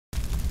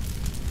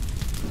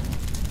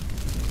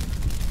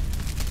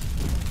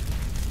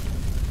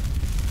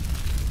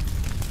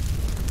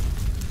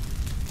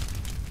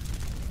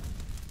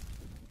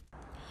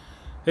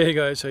Hey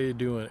guys, how you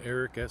doing?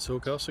 Eric at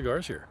SoCal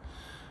Cigars here.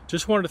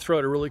 Just wanted to throw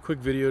out a really quick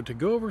video to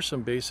go over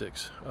some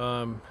basics,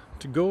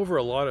 to go over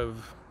a lot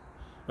of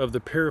the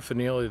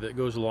paraphernalia that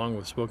goes along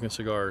with smoking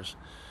cigars.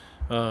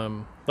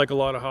 Like a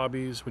lot of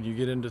hobbies, when you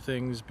get into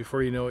things,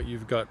 before you know it,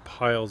 you've got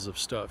piles of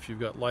stuff. You've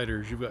got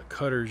lighters, you've got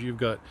cutters, you've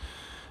got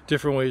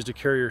different ways to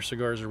carry your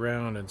cigars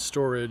around, and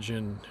storage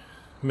and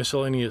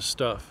miscellaneous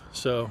stuff.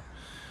 So,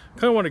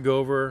 kind of want to go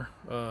over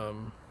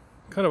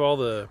kind of all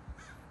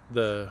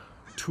the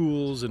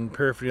tools and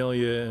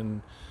paraphernalia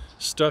and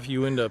stuff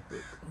you end up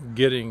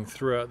getting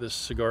throughout this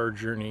cigar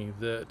journey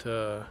that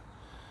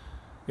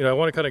I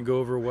want to kind of go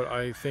over what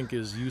I think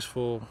is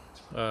useful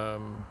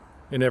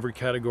in every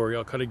category.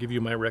 I'll kind of give you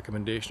my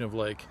recommendation of,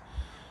 like,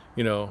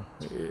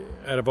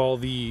 out of all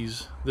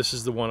these, this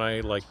is the one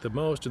I like the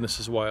most, and this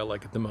is why I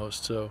like it the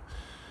most. So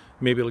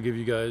maybe it'll give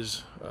you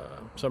guys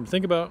something to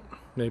think about.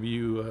 Maybe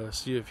you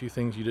see a few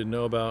things you didn't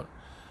know about.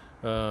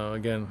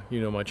 Again, you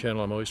know my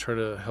channel, I'm always trying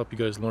to help you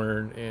guys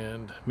learn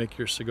and make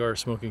your cigar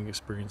smoking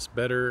experience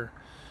better.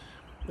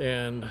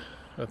 And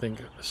I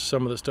think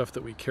some of the stuff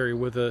that we carry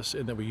with us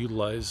and that we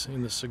utilize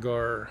in the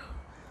cigar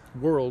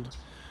world,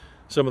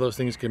 some of those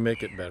things can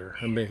make it better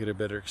and make it a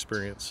better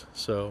experience.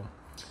 So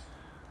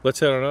let's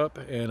head on up,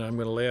 and I'm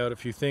going to lay out a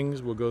few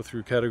things. We'll go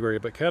through category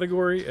by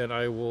category, and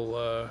I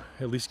will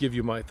at least give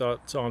you my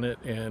thoughts on it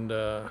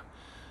and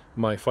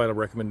my final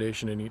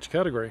recommendation in each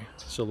category.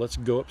 So let's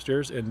go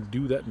upstairs and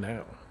do that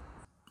now.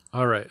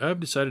 All right, I've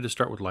decided to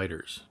start with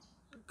lighters,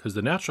 because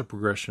the natural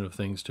progression of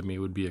things to me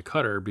would be a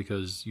cutter,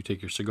 because you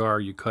take your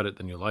cigar, you cut it,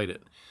 then you light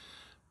it.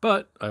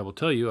 But I will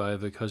tell you, I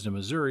have a cousin in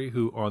Missouri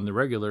who on the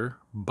regular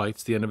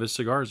bites the end of his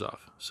cigars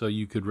off. So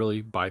you could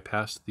really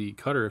bypass the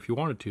cutter if you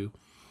wanted to,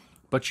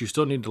 but you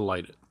still need to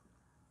light it.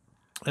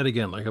 And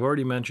again, like I've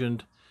already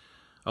mentioned,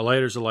 a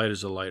lighter's a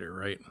lighter's a lighter,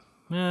 right?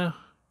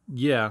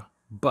 Yeah,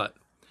 but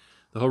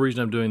the whole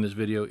reason I'm doing this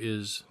video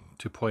is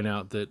to point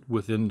out that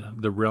within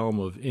the realm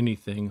of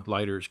anything,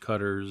 lighters,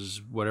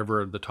 cutters,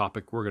 whatever the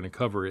topic we're going to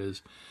cover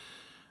is,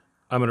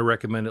 I'm going to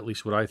recommend at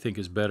least what I think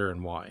is better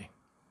and why.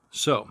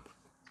 So,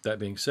 that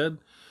being said,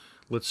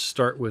 let's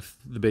start with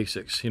the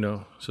basics.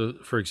 So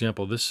for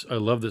example, I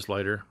love this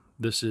lighter.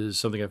 This is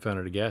something I found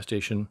at a gas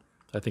station.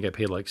 I think I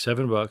paid like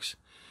 $7.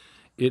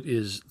 It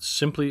is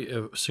simply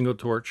a single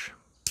torch.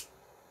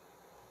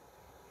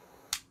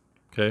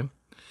 Okay.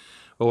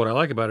 But what I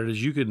like about it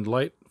is you can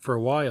light for a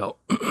while.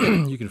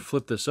 You can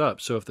flip this up.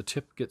 So if the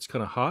tip gets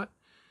kind of hot,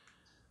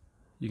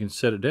 you can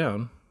set it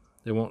down.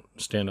 It won't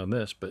stand on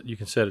this, but you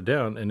can set it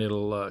down and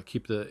it'll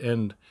keep the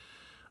end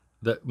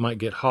that might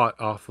get hot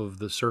off of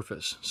the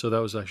surface. So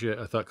that was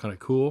actually, I thought, kind of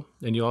cool.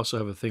 And you also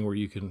have a thing where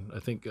you can, I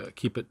think,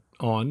 keep it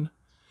on.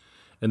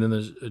 And then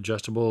there's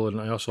adjustable. And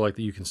I also like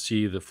that you can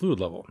see the fluid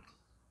level.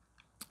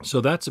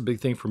 So that's a big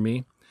thing for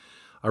me.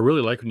 I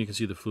really like when you can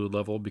see the fluid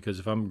level, because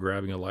if I'm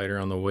grabbing a lighter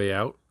on the way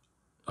out,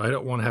 I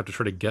don't want to have to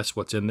try to guess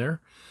what's in there.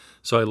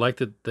 So I like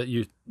that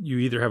you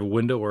either have a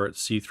window or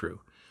it's see-through.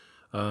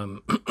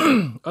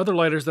 Other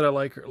lighters that I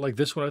like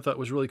this one I thought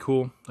was really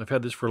cool. I've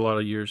had this for a lot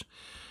of years.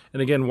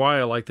 And again, why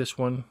I like this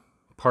one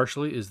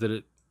partially is that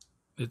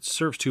it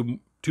serves two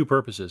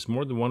purposes,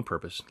 more than one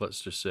purpose,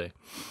 let's just say.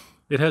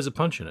 It has a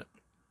punch in it.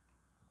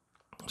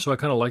 So I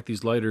kind of like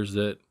these lighters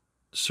that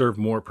serve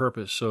more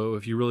purpose. So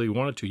if you really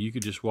wanted to, you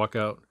could just walk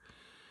out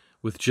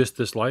with just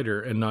this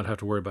lighter and not have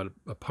to worry about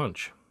a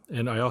punch.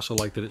 And I also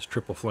like that it's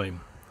triple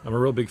flame. I'm a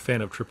real big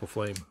fan of triple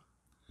flame.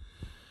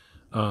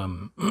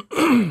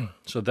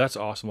 So that's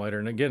an awesome lighter.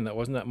 And again, that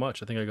wasn't that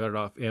much. I think I got it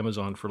off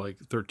Amazon for like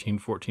 13,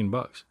 14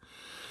 bucks.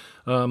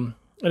 And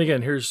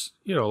again, here's,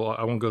 I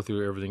won't go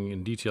through everything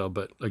in detail,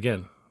 but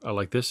again, I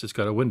like this. It's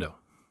got a window.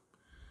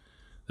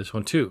 This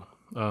one too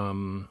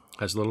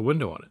has a little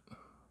window on it,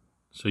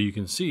 so you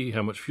can see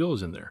how much fuel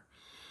is in there.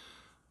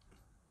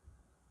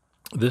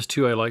 This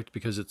too I liked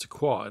because it's a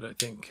quad, I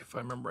think, if I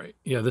remember right.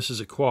 Yeah, this is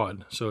a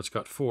quad, so it's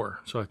got 4.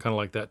 So I kind of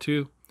like that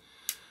too.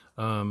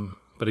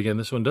 But again,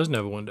 this one doesn't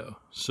have a window.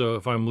 So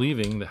if I'm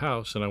leaving the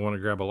house and I want to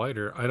grab a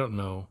lighter, I don't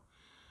know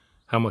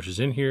how much is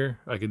in here.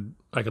 I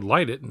could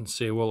light it and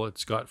say, well,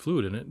 it's got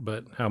fluid in it,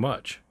 but how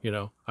much?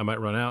 I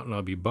might run out and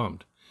I'll be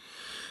bummed.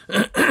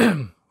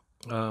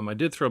 I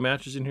did throw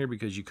matches in here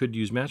because you could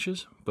use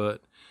matches,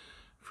 but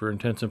for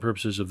intents and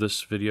purposes of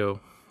this video,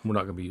 we're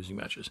not going to be using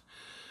matches.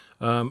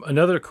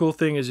 Another cool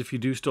thing is, if you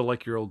do still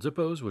like your old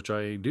Zippos, which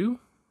I do,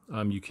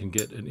 you can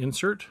get an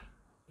insert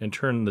and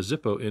turn the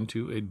Zippo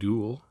into a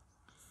dual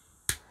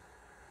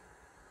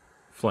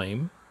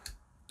flame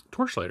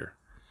torch lighter.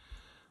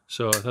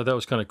 So I thought that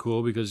was kind of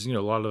cool because, a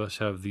lot of us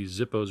have these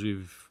Zippos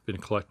we've been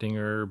collecting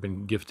or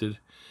been gifted.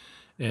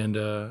 And,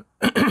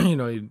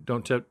 you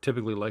don't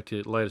typically like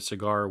to light a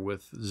cigar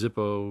with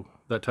Zippo,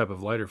 that type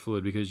of lighter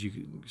fluid, because you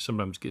can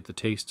sometimes get the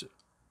taste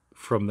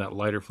from that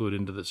lighter fluid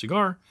into the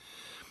cigar.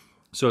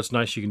 So it's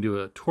nice you can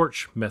do a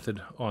torch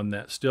method on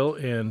that still.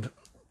 And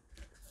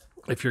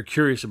if you're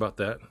curious about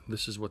that,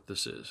 this is what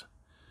this is.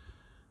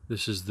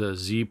 This is the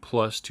Z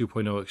Plus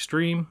 2.0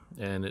 Extreme,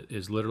 and it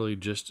is literally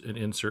just an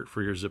insert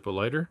for your Zippo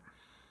lighter.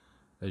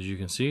 As you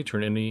can see,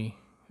 turn any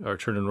or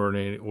turn an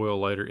ordinary oil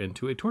lighter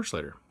into a torch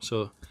lighter.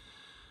 So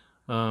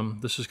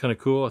this is kind of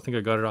cool. I think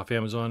I got it off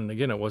Amazon, and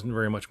again, it wasn't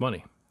very much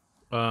money.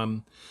 So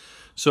I'm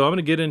going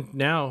to get in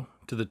now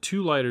to the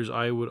two lighters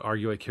I would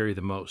argue I carry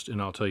the most,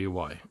 and I'll tell you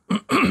why.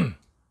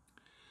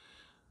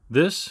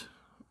 This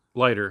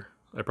lighter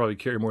I probably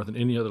carry more than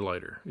any other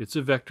lighter. It's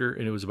a Vector,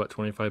 and it was about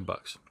 25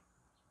 bucks.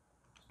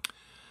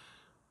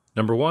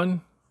 Number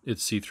one,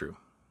 it's see-through.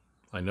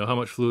 I know how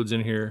much fluid's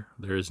in here.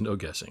 There is no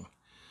guessing.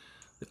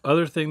 The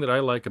other thing that I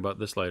like about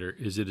this lighter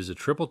is it is a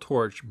triple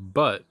torch,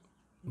 but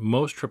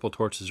most triple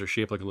torches are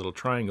shaped like a little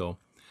triangle.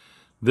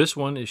 This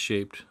one is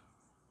shaped,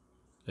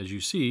 as you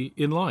see,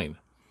 in line.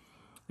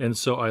 And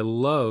so I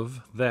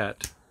love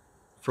that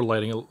for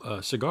lighting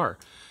a cigar,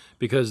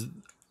 because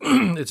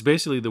it's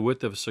basically the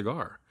width of a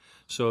cigar.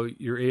 So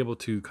you're able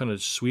to kind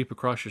of sweep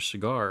across your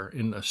cigar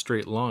in a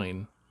straight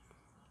line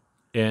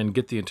and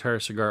get the entire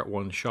cigar at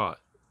one shot.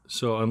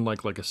 So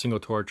unlike like a single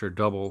torch or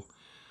double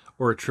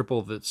or a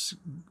triple that's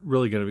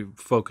really going to be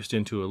focused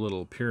into a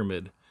little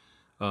pyramid,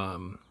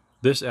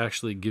 this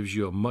actually gives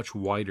you a much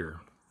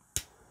wider,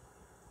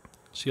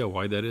 see how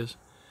wide that is?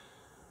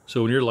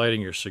 So when you're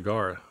lighting your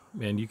cigar,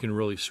 man, you can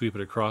really sweep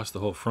it across the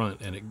whole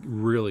front, and it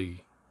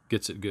really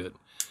gets it good.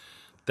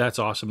 That's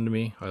awesome to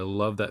me. I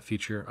love that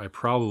feature. I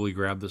probably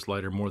grabbed this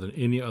lighter more than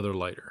any other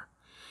lighter.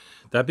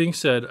 That being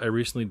said, I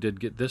recently did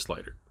get this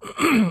lighter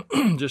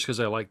just because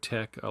I like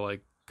tech. I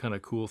like kind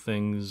of cool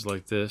things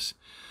like this.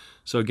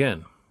 So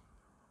again,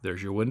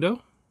 there's your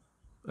window.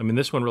 I mean,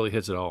 this one really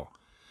hits it all.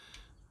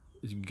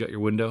 You got your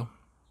window.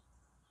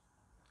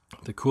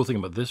 The cool thing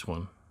about this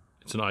one,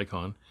 it's an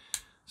icon.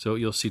 So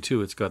you'll see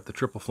too, it's got the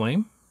triple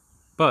flame,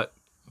 but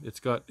it's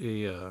got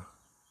a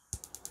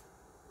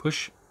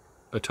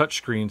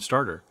touchscreen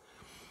starter.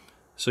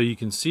 So you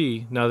can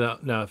see now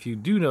if you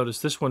do notice,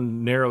 this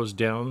one narrows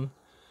down.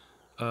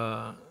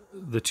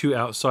 The two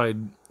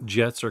outside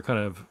jets are kind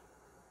of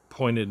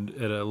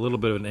pointed at a little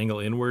bit of an angle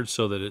inward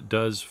so that it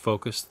does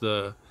focus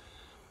the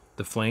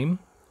flame.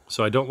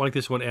 So I don't like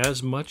this one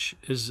as much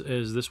as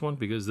this one,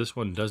 because this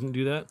one doesn't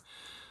do that.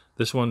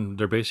 This one,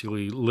 they're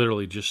basically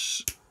literally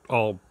just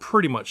all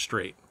pretty much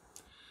straight.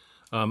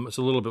 It's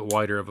a little bit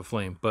wider of a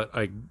flame, but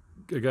I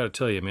got to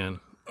tell you,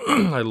 man,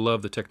 I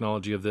love the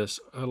technology of this.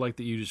 I like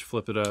that you just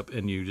flip it up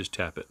and you just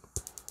tap it.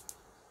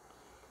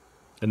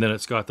 And then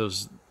it's got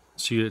those,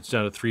 see, it's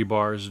down to 3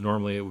 bars.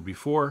 Normally it would be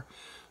 4.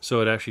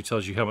 So it actually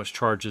tells you how much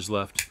charge is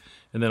left.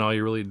 And then all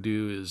you really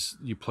do is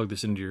you plug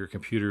this into your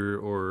computer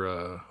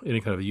or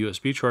any kind of a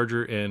USB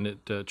charger, and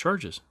it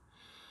charges.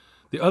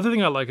 The other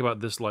thing I like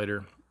about this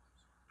lighter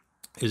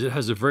is it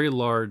has a very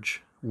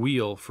large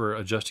wheel for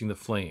adjusting the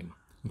flame.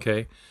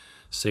 Okay,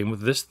 same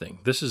with this thing.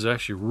 This is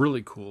actually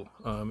really cool.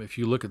 If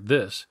you look at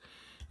this,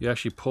 you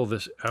actually pull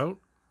this out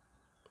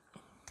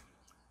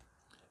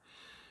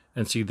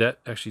and see that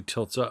actually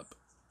tilts up.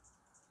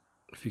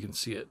 If you can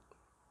see it,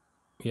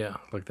 yeah,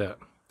 like that.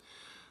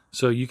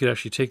 So you could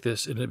actually take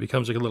this and it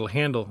becomes like a little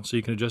handle, so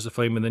you can adjust the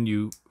flame and then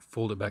you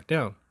fold it back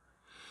down.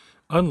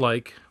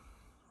 Unlike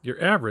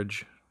your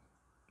average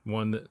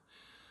one that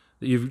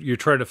you're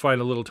trying to find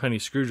a little tiny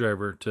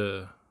screwdriver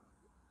to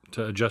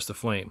adjust the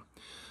flame.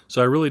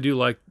 So I really do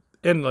like,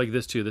 and like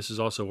this too, this is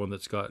also one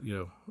that's got, you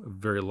know, a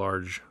very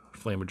large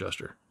flame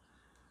adjuster.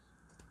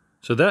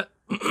 So that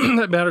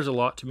that matters a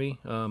lot to me.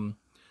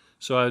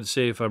 So I'd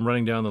say if I'm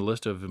running down the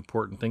list of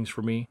important things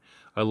for me,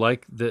 I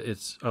like that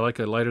I like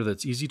a lighter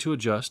that's easy to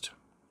adjust,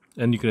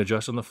 and you can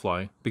adjust on the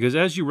fly. Because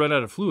as you run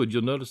out of fluid,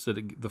 you'll notice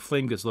that the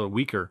flame gets a little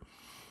weaker.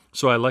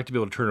 So I like to be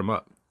able to turn them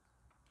up.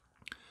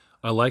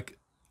 I like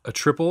a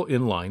triple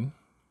inline,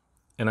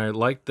 and I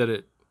like that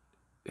it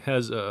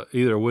has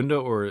either a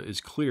window or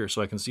is clear,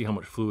 so I can see how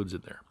much fluid's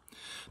in there.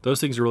 Those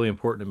things are really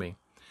important to me.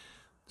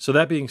 So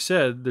that being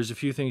said, there's a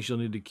few things you'll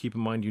need to keep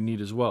in mind you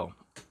need as well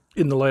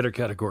in the lighter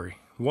category.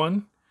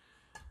 One,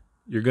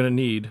 you're going to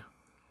need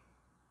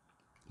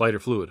lighter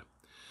fluid.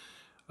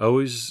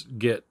 Always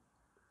get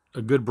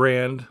a good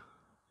brand.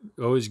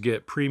 Always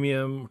get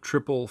premium,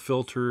 triple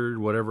filtered,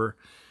 whatever.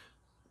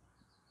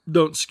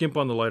 Don't skimp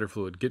on the lighter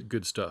fluid. Get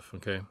good stuff,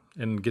 okay?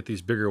 And get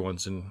these bigger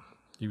ones and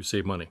you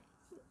save money.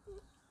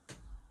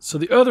 So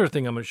the other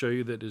thing I'm going to show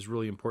you that is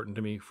really important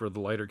to me for the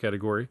lighter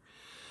category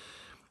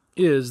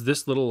is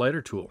this little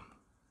lighter tool.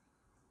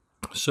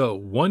 So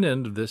one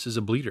end of this is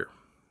a bleeder.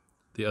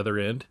 The other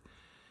end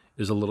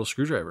is a little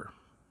screwdriver.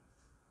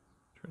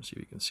 Trying to see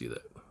if you can see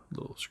that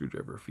little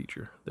screwdriver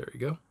feature. There you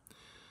go.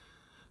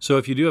 So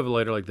if you do have a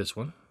lighter like this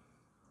one,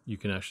 you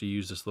can actually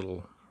use this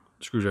little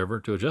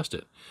screwdriver to adjust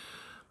it.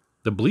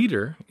 The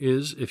bleeder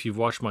is, if you've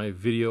watched my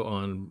video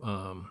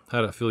on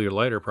how to fill your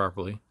lighter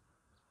properly,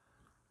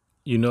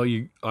 you know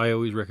I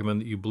always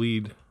recommend that you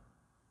bleed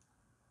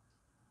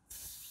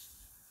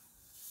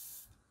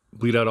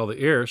out all the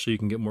air so you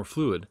can get more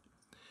fluid.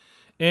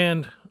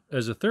 And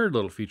as a third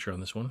little feature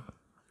on this one,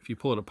 if you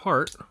pull it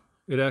apart,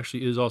 it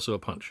actually is also a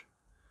punch.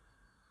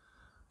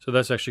 So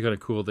that's actually kind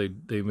of cool. They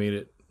made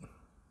it,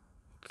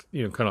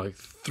 you know, kind of like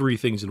 3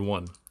 things in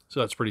one. So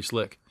that's pretty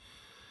slick.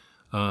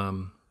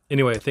 And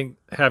Anyway, I think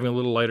having a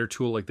little lighter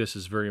tool like this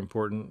is very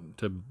important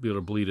to be able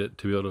to bleed it,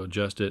 to be able to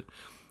adjust it.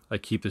 I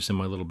keep this in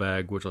my little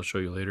bag, which I'll show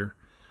you later.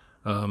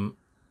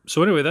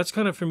 So anyway, that's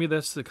kind of, for me,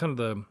 that's the kind of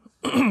the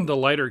the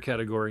lighter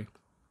category.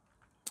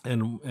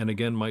 And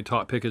again, my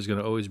top pick is going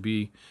to always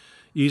be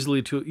easily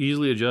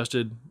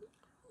adjusted.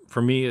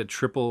 For me, a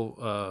triple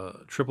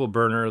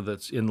burner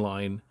that's in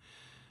line,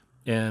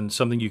 and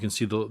something you can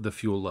see the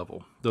fuel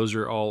level. Those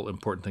are all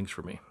important things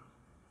for me.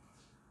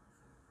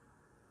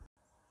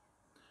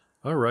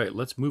 All right,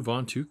 let's move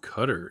on to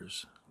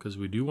cutters, because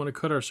we do want to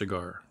cut our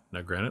cigar.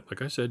 Now, granted,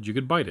 like I said, you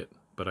could bite it,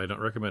 but I don't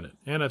recommend it.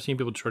 And I've seen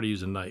people try to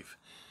use a knife.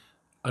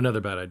 Another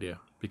bad idea,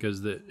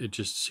 because it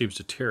just seems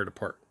to tear it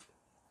apart.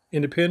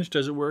 In a pinch,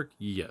 does it work?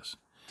 Yes.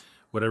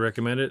 Would I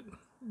recommend it?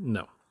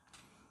 No.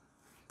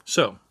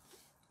 So,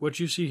 what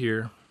you see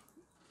here,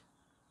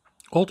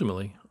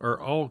 ultimately, are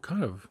all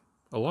kind of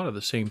a lot of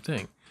the same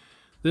thing.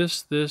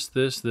 This,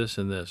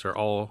 and this are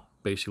all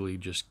basically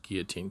just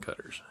guillotine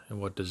cutters.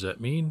 And what does that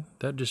mean?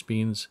 That just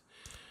means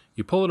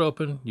you pull it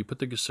open, you put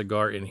the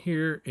cigar in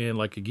here, and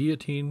like a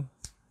guillotine,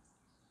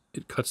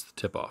 it cuts the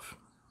tip off.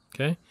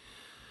 Okay?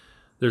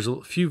 There's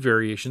a few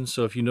variations.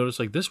 So if you notice,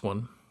 like this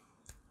one,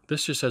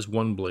 this just has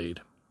one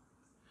blade.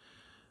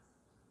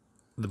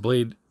 The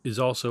blade is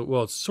also,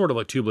 well, it's sort of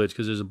like two blades,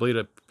 because there's a blade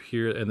up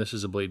here and this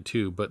is a blade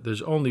too, but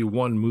there's only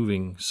one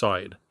moving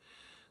side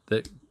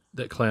that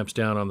clamps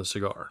down on the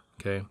cigar,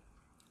 okay?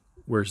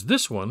 Whereas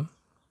this one,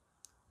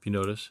 if you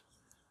notice,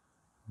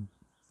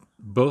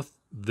 both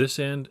this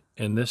end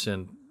and this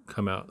end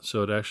come out,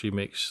 so it actually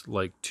makes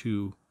like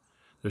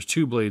there's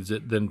two blades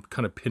that then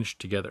kind of pinch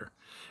together.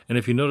 And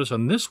if you notice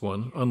on this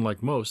one,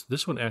 unlike most,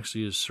 this one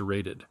actually is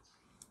serrated.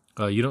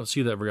 You don't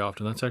see that very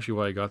often. That's actually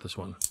why I got this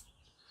one.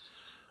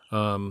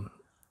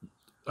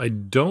 I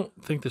don't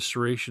think the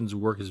serrations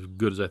work as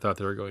good as I thought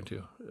they were going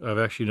to. I've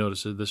actually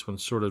noticed that this one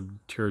sort of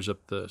tears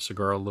up the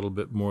cigar a little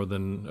bit more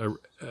than...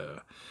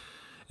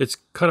 it's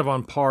kind of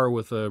on par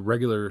with a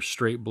regular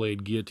straight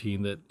blade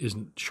guillotine that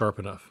isn't sharp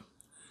enough.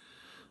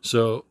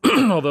 So,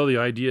 although the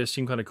idea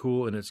seemed kind of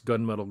cool, and it's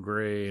gunmetal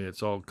gray, and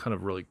it's all kind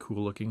of really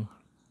cool looking,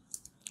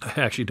 I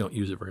actually don't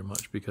use it very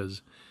much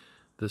because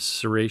the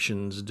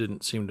serrations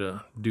didn't seem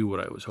to do what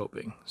I was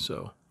hoping.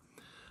 So,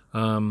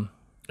 and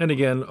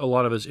again, a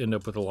lot of us end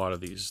up with a lot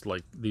of these.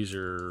 Like, these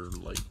are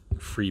like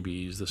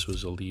freebies. This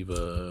was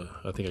Oliva.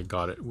 I think I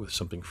got it with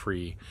something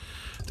free.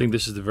 I think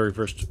this is the very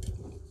first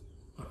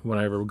one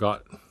I ever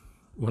got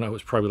when I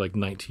was probably like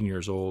 19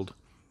 years old.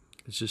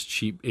 It's just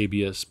cheap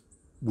ABS,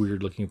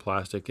 weird looking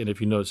plastic. And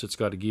if you notice, it's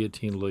got a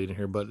guillotine blade in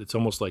here, but it's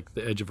almost like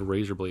the edge of a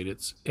razor blade.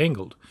 It's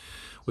angled,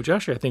 which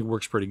actually I think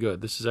works pretty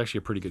good. This is actually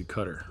a pretty good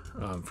cutter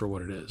for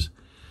what it is.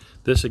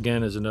 This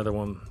again is another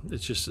one.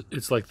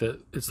 It's like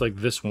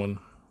this one,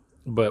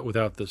 but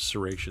without the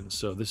serrations.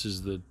 So this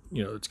is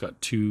it's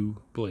got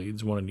two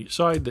blades, one on each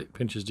side, that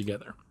pinches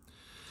together.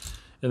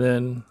 And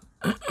then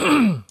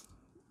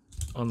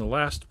on the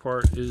last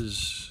part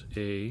is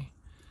a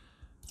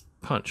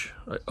punch.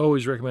 I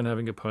always recommend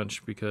having a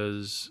punch,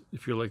 because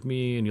if you're like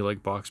me and you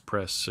like box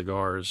press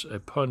cigars, a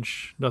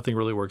punch, nothing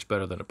really works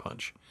better than a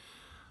punch.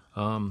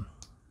 And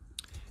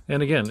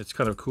again, it's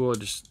kind of cool.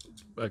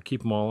 I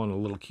keep them all on a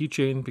little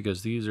keychain,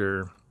 because these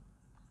are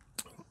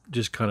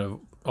just kind of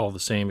all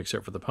the same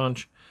except for the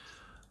punch.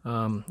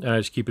 And I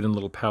just keep it in a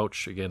little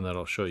pouch, again, that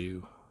I'll show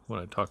you when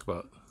I talk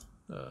about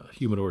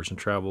humidors and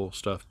travel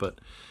stuff. But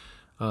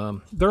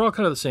they're all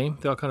kind of the same.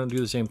 They all kind of do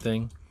the same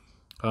thing.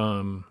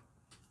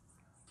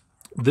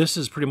 This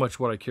is pretty much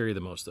what I carry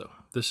the most, though.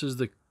 This is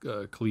the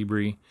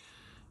Colibri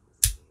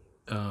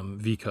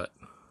V-cut.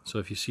 So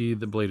if you see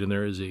the blade in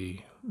there is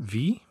a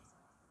V.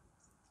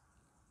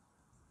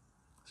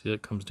 See,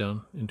 that comes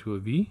down into a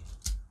V.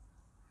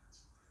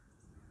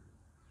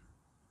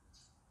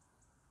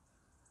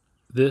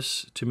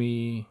 This, to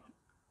me,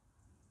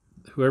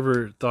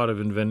 whoever thought of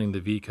inventing the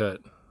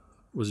V-cut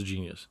was a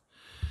genius.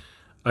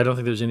 I don't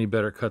think there's any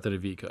better cut than a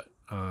V-cut.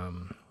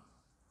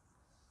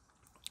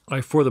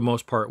 I, for the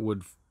most part,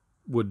 would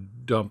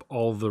dump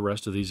all the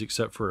rest of these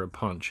except for a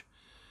punch.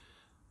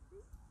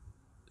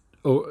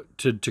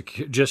 To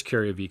just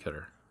carry a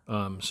V-cutter.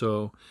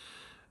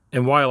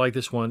 And why I like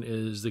this one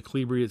is the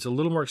Colibri. It's a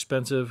little more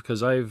expensive,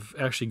 because I've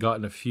actually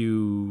gotten a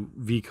few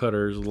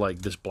V-cutters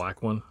like this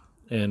black one,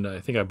 and I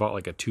think I bought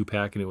like a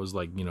 2-pack, and it was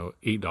like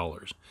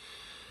 $8.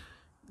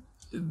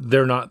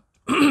 They're not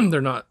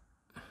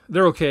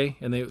they're okay,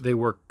 and they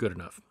work good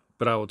enough.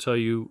 But I will tell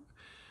you,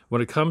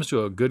 when it comes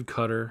to a good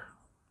cutter,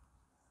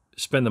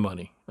 spend the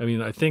money. I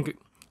mean, I think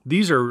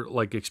these are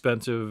like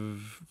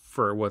expensive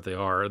for what they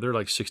are. They're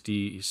like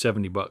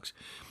 $60-70.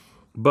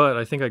 But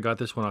I think I got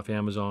this one off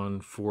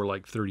Amazon for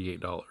like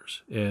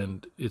 $38.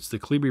 And it's the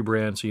Colibri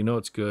brand, so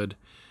it's good.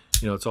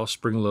 It's all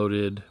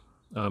spring-loaded.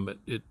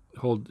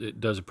 It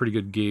does a pretty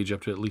good gauge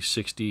up to at least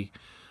 60.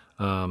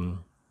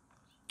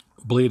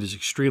 Blade is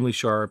extremely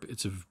sharp.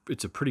 It's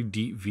a pretty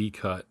deep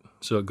V-cut,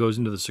 so it goes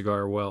into the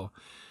cigar well.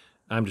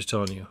 I'm just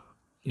telling you,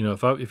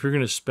 if you're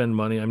going to spend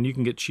money, I mean, you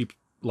can get cheap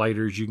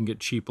lighters, you can get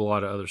cheap a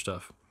lot of other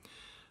stuff.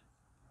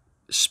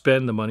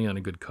 Spend the money on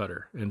a good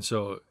cutter. And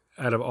so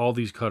out of all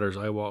these cutters,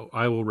 I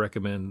will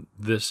recommend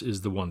this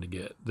is the one to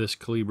get. This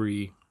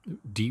Colibri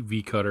deep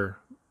V cutter,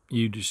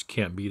 you just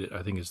can't beat it.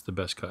 I think it's the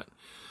best cut.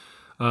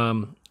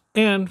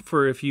 And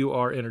for if you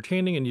are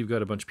entertaining and you've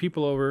got a bunch of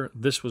people over,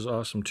 this was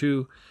awesome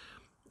too.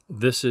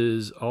 This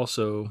is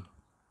also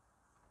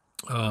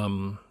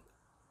a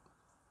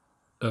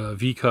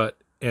V cut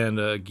and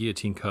a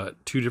guillotine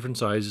cut, 2 different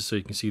sizes, so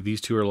you can see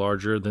these 2 are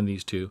larger than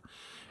these 2.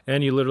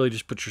 And you literally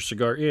just put your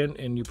cigar in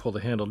and you pull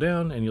the handle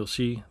down and you'll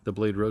see the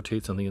blade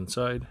rotates on the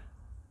inside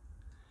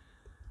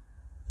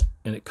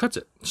and it cuts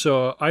it.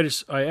 So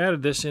I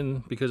added this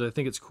in because I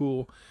think it's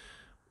cool.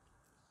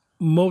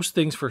 Most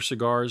things for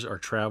cigars are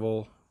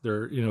travel.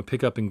 They're, you know,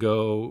 pick up and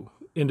go,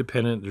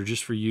 independent. They're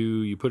just for you.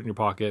 You put it in your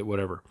pocket,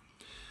 whatever.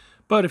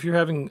 But if you're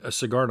having a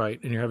cigar night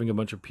and you're having a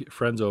bunch of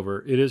friends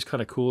over, it is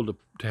kind of cool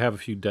to have a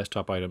few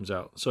desktop items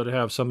out. So to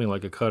have something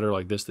like a cutter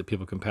like this that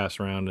people can pass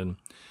around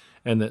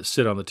and that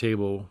sit on the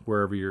table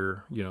wherever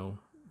you're, you know,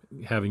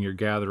 having your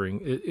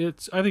gathering,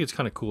 I think it's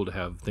kind of cool to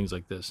have things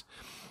like this.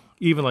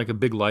 Even like a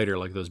big lighter,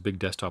 like those big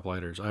desktop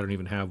lighters. I don't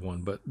even have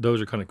one, but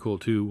those are kind of cool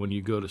too. When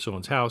you go to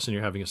someone's house and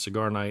you're having a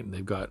cigar night and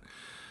they've got,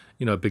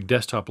 you know, a big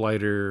desktop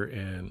lighter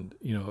and,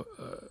 you know,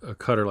 a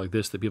cutter like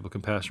this that people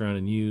can pass around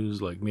and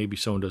use. Like maybe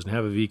someone doesn't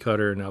have a V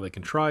cutter and now they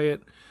can try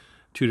it.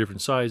 2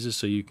 different sizes,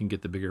 so you can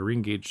get the bigger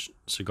ring gauge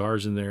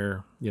cigars in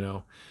there, you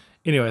know.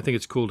 Anyway, I think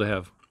it's cool to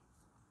have.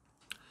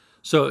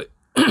 So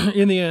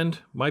in the end,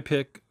 my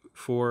pick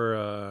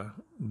for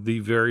the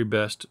very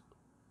best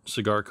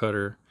cigar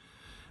cutter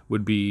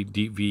would be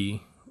Deep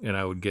V, and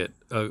I would get,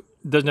 it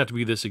doesn't have to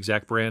be this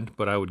exact brand,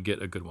 but I would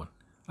get a good one.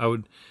 I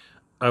would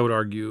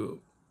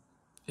argue,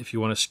 if you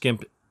want to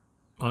skimp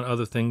on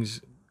other things,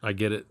 I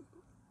get it.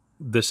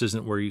 This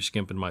isn't where you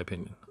skimp, in my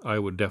opinion. I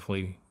would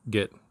definitely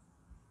get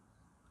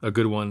a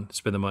good one,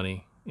 spend the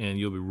money, and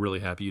you'll be really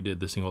happy you did.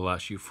 This thing will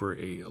last you for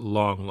a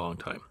long, long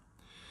time.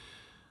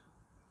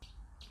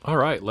 All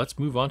right, let's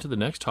move on to the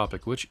next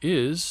topic, which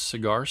is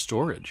cigar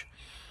storage.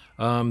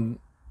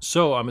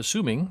 So I'm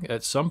assuming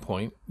at some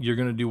point you're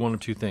going to do one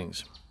of 2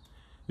 things.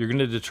 You're going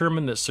to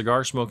determine that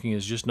cigar smoking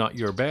is just not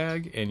your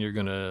bag and you're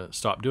going to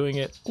stop doing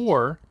it,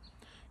 or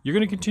you're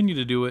going to continue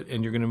to do it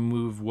and you're going to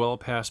move well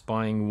past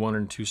buying 1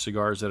 or 2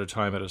 cigars at a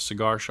time at a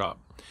cigar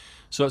shop.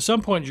 So at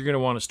some point you're going to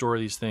want to store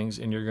these things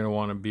and you're going to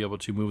want to be able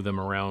to move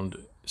them around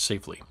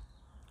safely.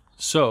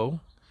 So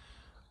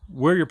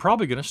where you're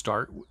probably going to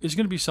start is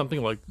going to be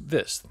something like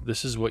this.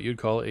 This is what you'd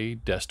call a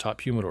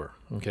desktop humidor.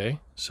 Okay,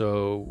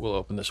 so we'll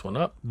open this one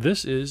up.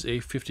 This is a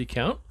 50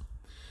 count.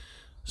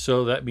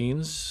 So that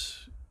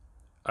means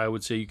I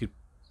would say you could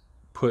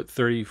put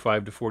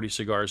 35 to 40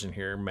 cigars in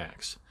here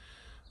max.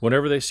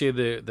 Whenever they say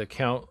the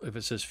count, if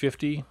it says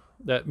 50,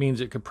 that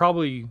means it could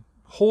probably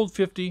hold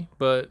 50,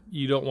 but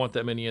you don't want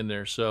that many in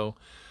there. So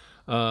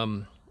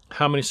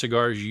how many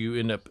cigars you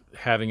end up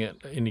having at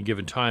any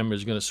given time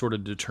is going to sort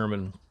of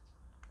determine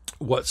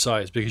what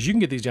size, because you can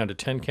get these down to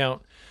 10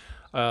 count,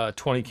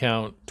 20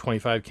 count,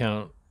 25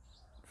 count.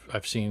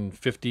 I've seen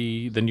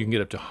 50, then you can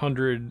get up to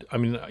 100. I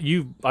mean,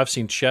 I've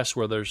seen chests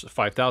where there's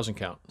 5,000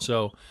 count.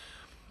 So,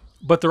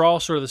 but they're all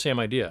sort of the same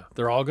idea.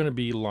 They're all going to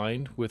be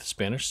lined with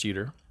Spanish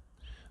cedar.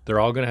 They're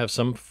all going to have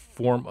some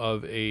form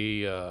of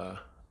a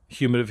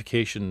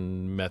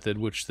humidification method,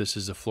 which this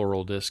is a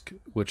floral disc,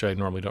 which I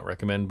normally don't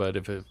recommend. But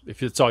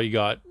if it's all you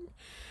got,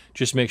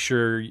 just make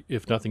sure,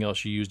 if nothing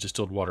else, you use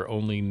distilled water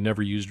only.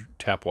 Never use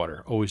tap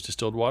water. Always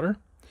distilled water.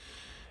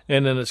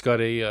 And then it's got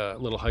a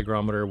little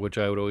hygrometer, which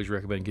I would always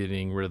recommend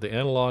getting rid of the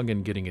analog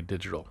and getting a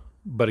digital.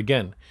 But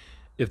again,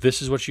 if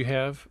this is what you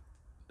have,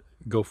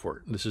 go for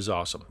it. This is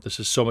awesome. This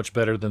is so much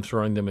better than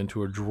throwing them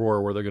into a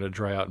drawer where they're going to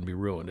dry out and be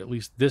ruined. At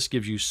least this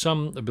gives you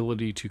some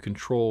ability to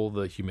control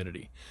the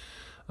humidity.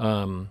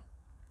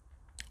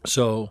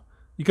 So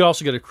you could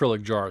also get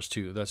acrylic jars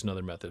too. That's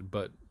another method.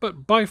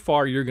 But by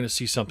far, you're going to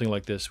see something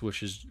like this,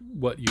 which is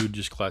what you would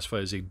just classify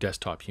as a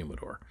desktop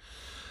humidor.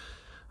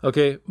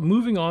 Okay,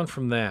 moving on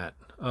from that.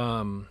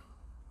 I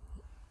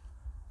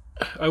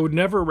would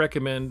never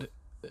recommend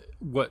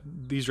what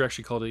these are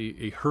actually called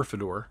a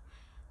herfador,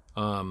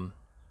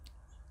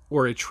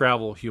 or a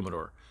travel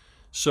humidor.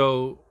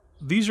 So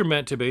these are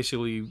meant to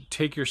basically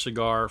take your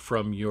cigar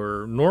from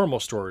your normal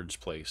storage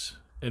place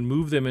and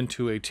move them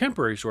into a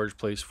temporary storage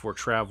place for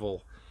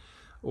travel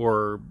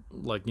or,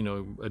 like, you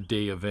know, a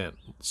day event.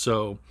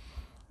 So,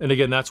 and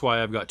again, that's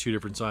why I've got 2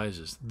 different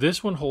sizes.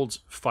 This one holds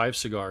 5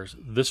 cigars.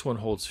 This one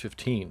holds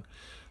 15.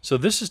 So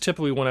this is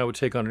typically one I would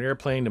take on an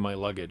airplane to my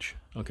luggage.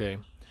 Okay,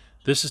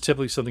 this is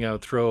typically something I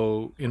would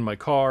throw in my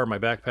car, my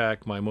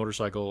backpack, my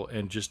motorcycle,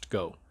 and just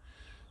go.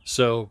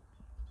 So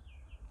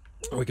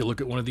we could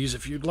look at one of these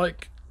if you'd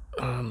like.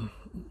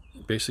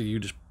 Basically, you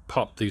just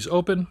pop these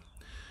open,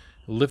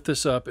 lift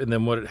this up, and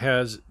then what it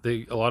has,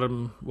 a lot of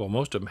them, well,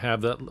 most of them have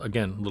that,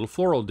 again, little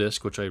floral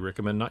disc, which I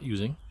recommend not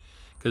using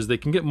because they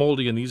can get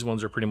moldy, and these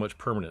ones are pretty much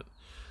permanent.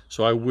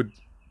 So I would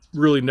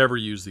really never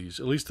use these.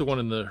 At least the one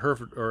in the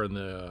or in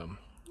the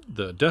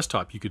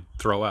desktop you could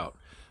throw out.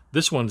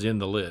 This one's in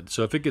the lid,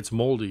 so if it gets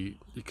moldy,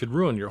 it could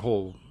ruin your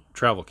whole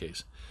travel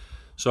case.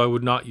 So I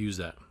would not use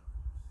that.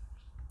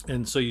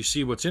 And so you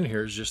see what's in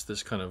here is just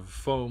this kind of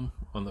foam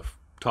on the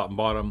top and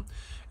bottom.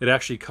 It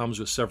actually comes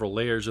with several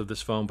layers of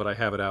this foam, but I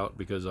have it out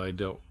because I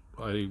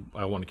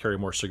want to carry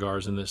more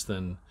cigars in this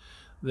than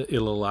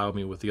it'll allow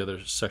me with the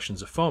other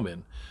sections of foam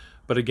in.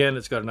 But again,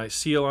 it's got a nice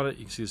seal on it.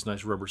 You can see this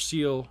nice rubber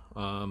seal,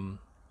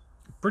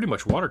 pretty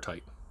much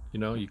watertight. You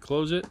know, you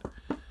close it,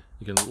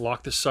 you can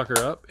lock this sucker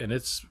up, and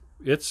it's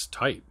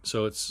tight.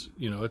 So it's,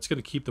 you know, it's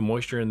going to keep the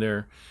moisture in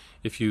there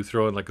if you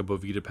throw in like a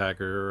Bovita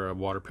packer or a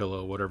water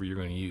pillow, whatever you're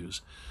going to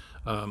use.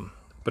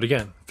 But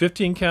again,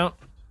 15 count.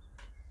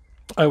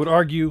 I would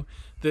argue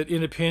that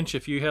in a pinch,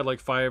 if you had like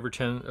 5 or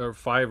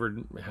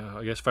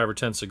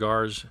 10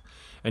 cigars,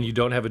 and you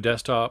don't have a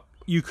desktop,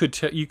 you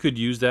could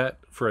use that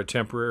for a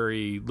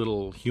temporary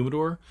little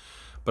humidor,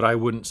 but I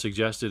wouldn't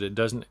suggest it. It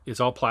doesn't. It's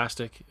all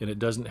plastic, and it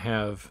doesn't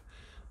have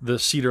the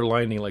cedar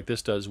lining like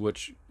this does,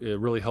 which it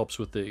really helps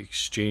with the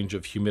exchange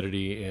of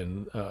humidity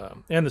and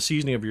the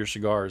seasoning of your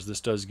cigars.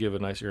 This does give a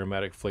nice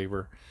aromatic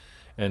flavor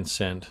and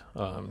scent,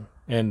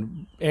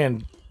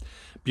 and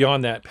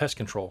beyond that, pest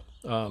control.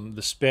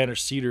 The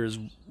Spanish cedar is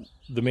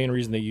the main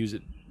reason they use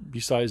it,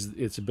 besides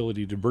its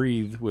ability to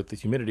breathe with the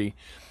humidity,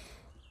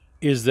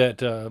 is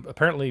that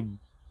apparently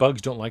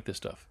bugs don't like this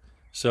stuff.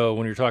 So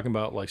when you're talking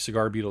about like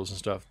cigar beetles and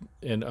stuff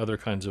and other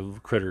kinds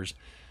of critters,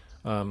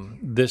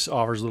 this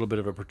offers a little bit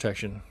of a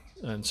protection.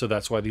 And so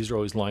that's why these are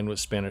always lined with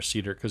Spanish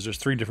cedar, because there's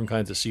 3 different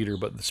kinds of cedar,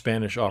 but the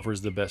Spanish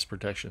offers the best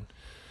protection.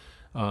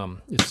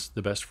 It's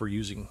the best for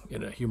using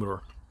in a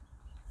humidor.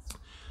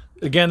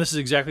 Again, this is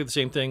exactly the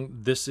same thing.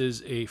 This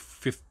is a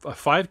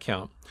 5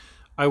 count.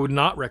 I would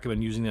not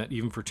recommend using that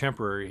even for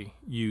temporary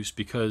use,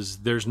 because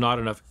there's not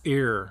enough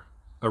air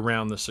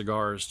around the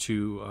cigars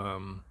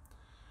to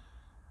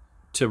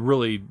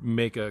really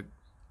make a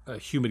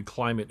humid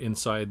climate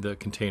inside the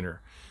container.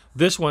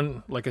 This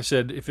one, like I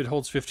said, if it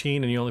holds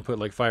 15 and you only put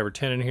like 5 or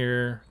 10 in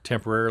here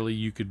temporarily,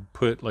 you could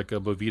put like a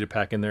Bovita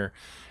pack in there,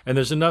 and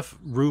there's enough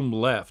room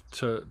left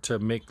to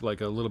make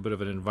like a little bit of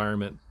an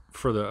environment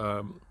for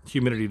the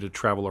humidity to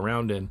travel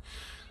around in.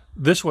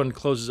 This one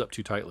closes up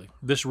too tightly.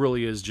 This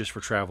really is just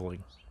for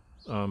traveling.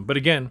 But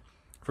again,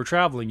 for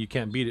traveling, you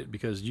can't beat it,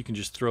 because you can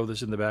just throw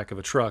this in the back of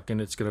a truck and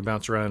it's going to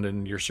bounce around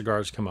and your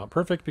cigars come out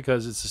perfect,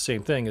 because it's the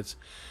same thing. It's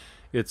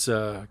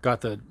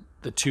got the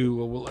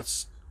two. Well,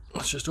 let's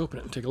just open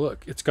it and take a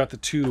look. It's got the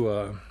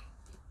 2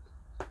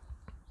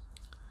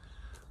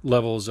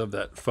 levels of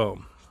that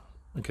foam.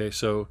 Okay,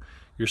 so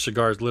your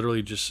cigars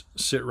literally just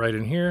sit right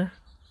in here,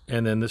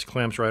 and then this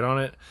clamps right on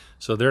it,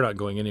 so they're not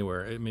going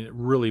anywhere. I mean, it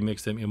really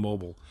makes them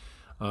immobile.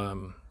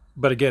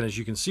 But again, as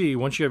you can see,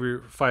 once you have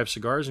your 5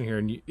 cigars in here,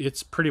 and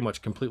it's pretty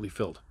much completely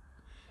filled.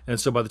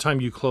 And so by the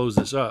time you close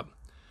this up,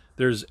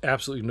 there's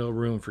absolutely no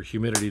room for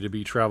humidity to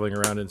be traveling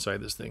around inside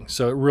this thing.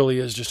 So it really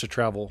is just a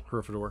travel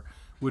humidor.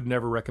 Would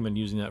never recommend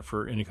using that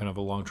for any kind of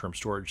a long-term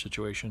storage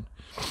situation.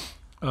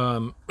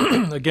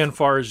 Again,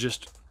 far as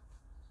just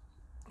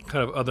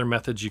kind of other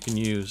methods you can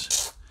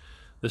use,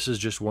 this is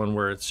just one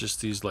where it's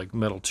just these like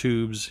metal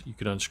tubes. You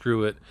can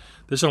unscrew it.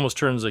 This almost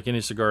turns like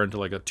any cigar into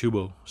like a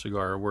tubo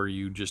cigar, where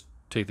you just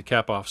take the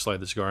cap off, slide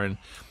the cigar in.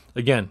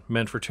 Again,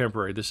 meant for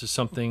temporary. This is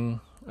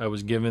something I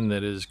was given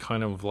that is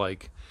kind of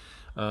like,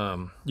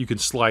 you can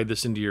slide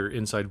this into your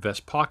inside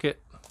vest pocket,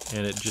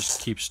 and it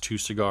just keeps 2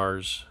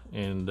 cigars,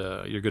 and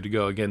you're good to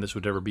go. Again, this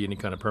would never be any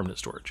kind of permanent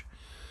storage.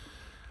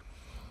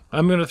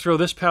 I'm going to throw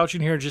this pouch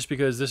in here just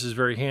because this is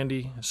very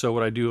handy. So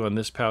what I do on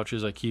this pouch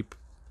is I keep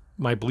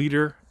my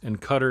bleeder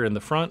and cutter in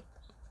the front.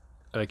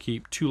 I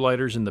keep 2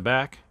 lighters in the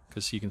back,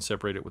 because you can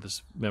separate it with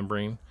this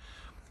membrane.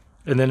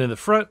 And then in the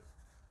front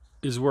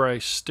is where I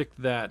stick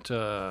that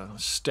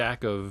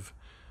stack of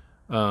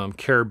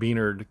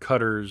carabinered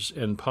cutters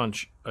and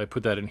punch. I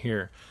put that in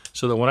here,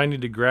 so that when I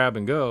need to grab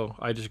and go,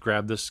 I just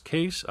grab this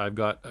case. I've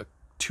got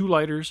 2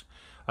 lighters,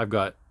 I've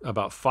got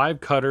about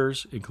 5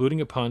 cutters, including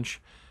a punch,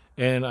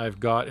 and I've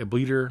got a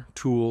bleeder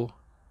tool,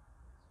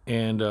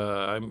 and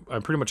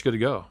I'm pretty much good to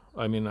go.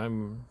 I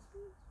mean,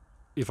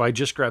 if I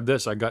just grab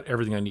this, I got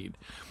everything I need.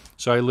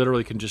 So I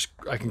literally can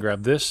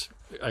grab this.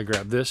 I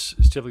grab this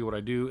is typically what I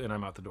do, and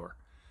I'm out the door.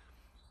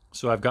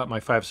 So I've got my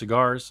 5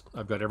 cigars,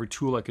 I've got every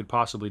tool I could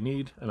possibly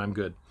need, and I'm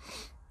good.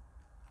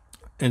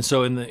 And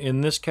so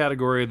in this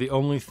category, the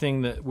only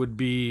thing that would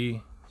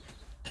be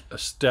a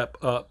step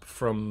up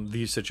from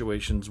these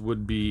situations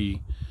would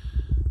be,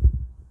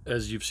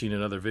 as you've seen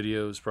in other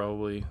videos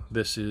probably,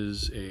 this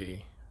is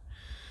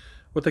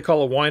what they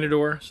call a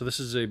winador. So this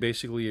is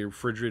basically a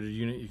refrigerated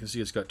unit. You can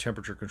see it's got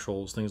temperature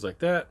controls, things like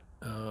that.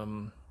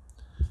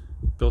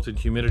 Built-in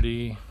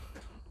humidity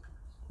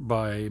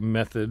by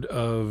method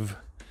of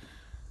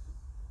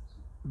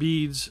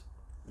beads,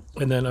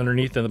 and then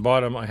underneath in the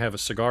bottom I have a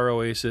cigar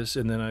oasis,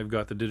 and then I've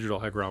got the digital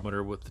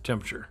hygrometer with the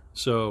temperature.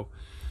 So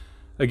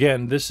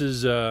again, this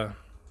is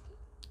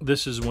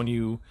when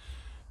you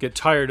get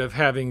tired of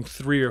having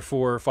 3 or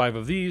 4 or 5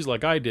 of these,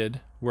 like I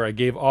did, where I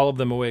gave all of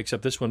them away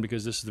except this one,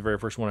 because this is the very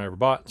first one I ever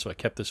bought, so I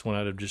kept this one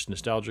out of just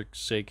nostalgic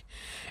sake,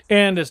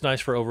 and it's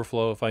nice for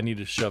overflow. If I need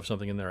to shove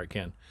something in there, I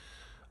can.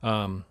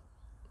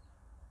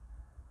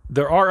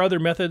 There are other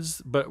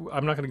methods, but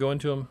I'm not going to go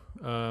into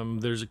them.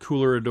 There's a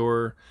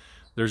coolerador.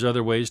 There's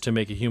other ways to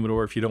make a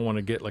humidor. If you don't want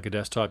to get like a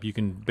desktop, you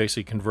can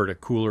basically convert a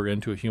cooler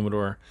into a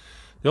humidor.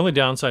 The only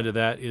downside to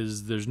that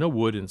is there's no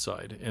wood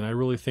inside, and I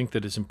really think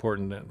that it's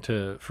important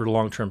for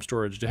long-term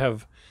storage to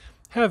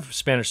have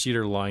Spanish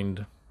cedar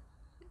lined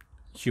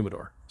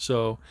humidor.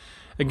 So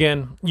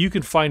again, you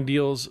can find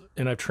deals,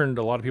 and I've turned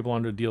a lot of people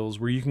onto deals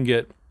where you can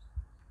get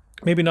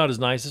maybe not as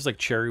nice as like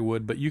cherry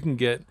wood, but you can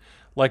get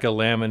like a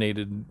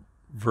laminated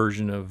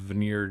version of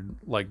veneered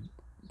like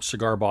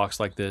cigar box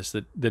like this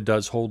that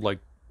does hold like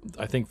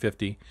I think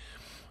 50,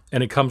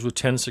 and it comes with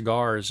 10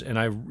 cigars,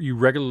 and you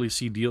regularly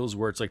see deals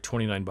where it's like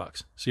 29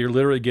 bucks. So you're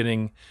literally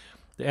getting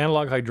the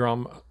analog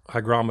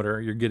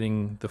hygrometer, you're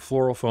getting the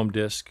floral foam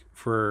disc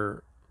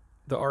for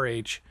the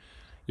RH,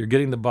 you're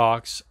getting the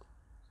box,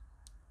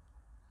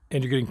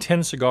 and you're getting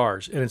 10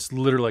 cigars, and it's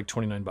literally like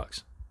 29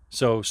 bucks.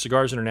 So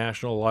Cigars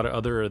International, a lot of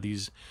other of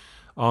these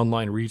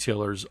online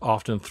retailers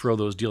often throw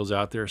those deals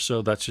out there,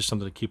 so that's just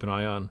something to keep an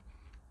eye on,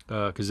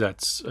 because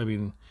that's, I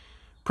mean,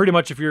 pretty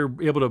much if you're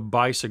able to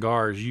buy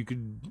cigars, you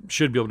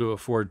should be able to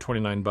afford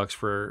 29 bucks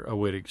for a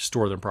way to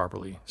store them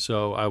properly.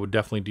 So I would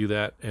definitely do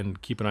that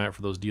and keep an eye out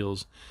for those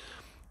deals.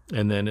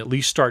 And then at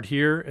least start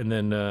here, and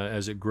then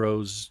as it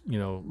grows, you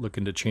know, look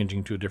into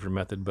changing to a different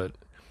method. But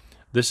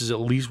this is at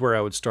least where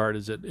I would start,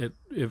 is at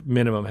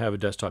minimum have a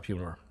desktop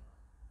humidor.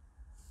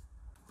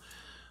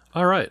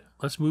 All right,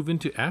 let's move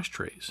into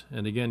ashtrays.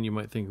 And again, you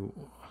might think,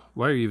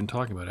 why are you even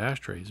talking about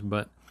ashtrays?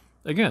 But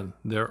again,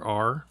 there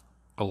are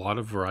a lot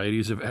of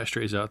varieties of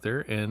ashtrays out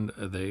there, and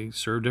they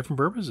serve different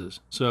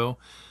purposes. So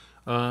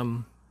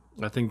I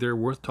think they're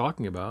worth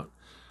talking about.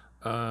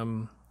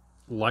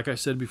 Like I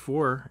said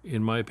before,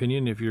 in my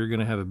opinion, if you're going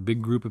to have a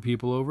big group of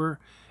people over,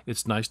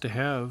 it's nice to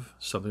have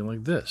something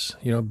like this,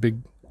 you know, big,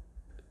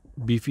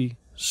 beefy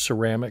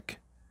ceramic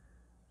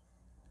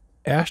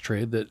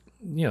ashtray that,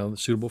 you know,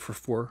 is suitable for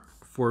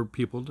four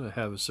people to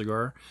have a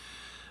cigar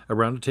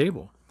around a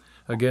table.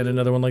 Again,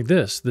 another one like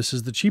this. This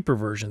is the cheaper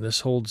version.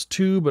 This holds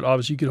 2, but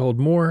obviously you could hold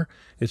more.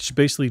 It's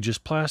basically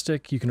just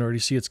plastic. You can already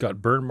see it's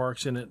got burn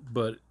marks in it,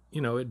 but,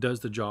 you know, it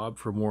does the job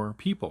for more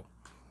people.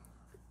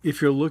 If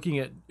you're looking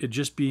at it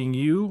just being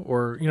you,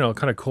 or, you know,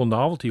 kind of cool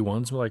novelty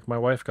ones, like my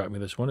wife got me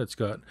this one. It's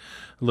got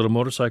a little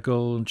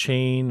motorcycle and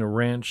chain, a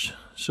wrench.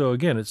 So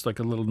again, it's like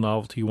a little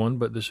novelty one,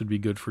 but this would be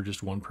good for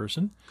just one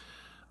person.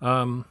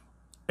 And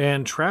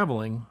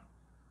traveling,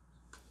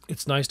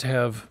 it's nice to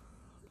have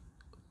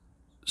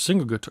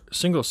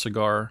single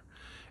cigar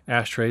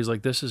ashtrays.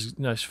 Like this is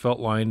nice felt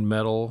lined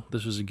metal.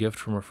 This was a gift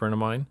from a friend of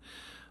mine.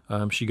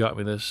 She got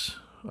me this,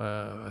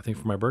 I think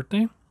for my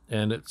birthday,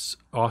 and it's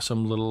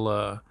awesome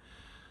little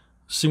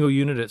single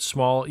unit. It's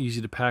small,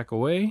 easy to pack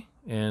away,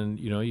 and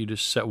you know, you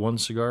just set one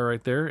cigar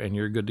right there and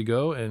you're good to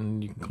go,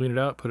 and you can clean it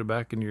out, put it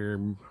back in your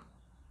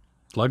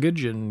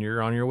luggage, and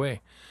you're on your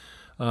way.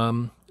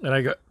 And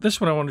I got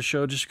this one I wanted to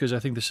show just because I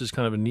think this is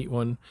kind of a neat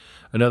one.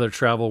 Another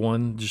travel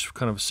one, just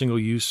kind of a single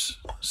use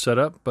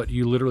setup, but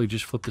you literally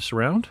just flip this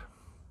around.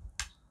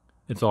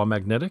 It's all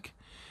magnetic,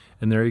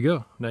 and there you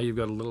go. Now you've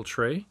got a little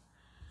tray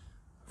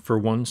for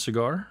one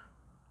cigar.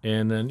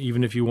 And then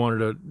even if you wanted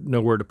to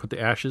know where to put the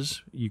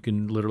ashes, you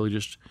can literally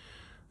just,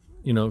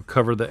 you know,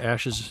 cover the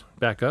ashes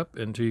back up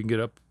until you can get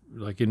up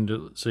like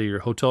into, say, your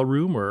hotel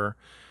room or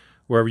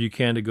wherever you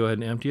can to go ahead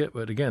and empty it.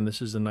 But again, this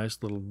is a nice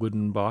little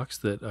wooden box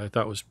that I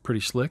thought was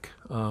pretty slick.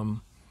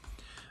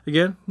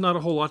 Again, not a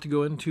whole lot to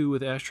go into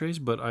with ashtrays,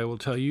 but I will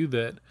tell you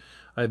that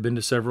I've been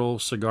to several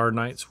cigar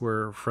nights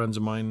where friends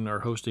of mine are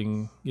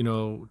hosting, you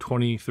know,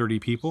 20, 30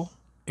 people.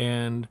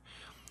 And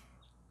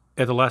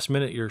at the last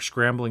minute, you're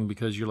scrambling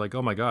because you're like,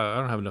 oh my God, I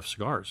don't have enough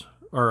cigars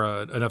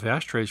or enough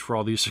ashtrays for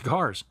all these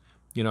cigars.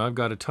 You know, I've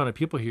got a ton of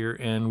people here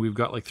and we've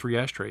got like 3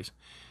 ashtrays.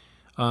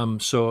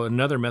 So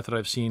another method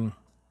I've seen,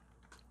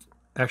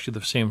 actually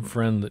the same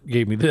friend that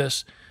gave me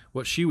this,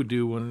 what she would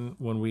do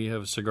when we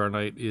have a cigar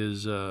night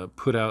is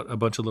put out a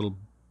bunch of little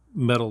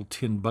metal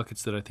tin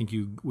buckets that I think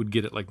you would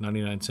get at like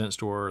 99-cent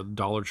store or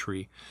Dollar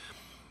Tree.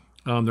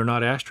 They're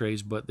not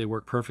ashtrays, but they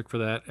work perfect for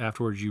that.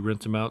 Afterwards, you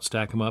rinse them out,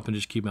 stack them up, and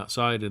just keep them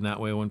outside. And that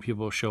way, when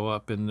people show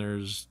up, and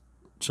there's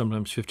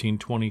sometimes 15,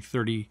 20,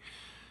 30,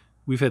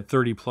 we've had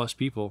 30 plus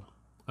people,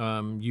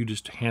 you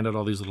just hand out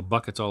all these little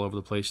buckets all over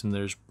the place, and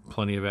there's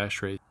plenty of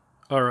ashtrays.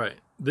 All right,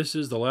 this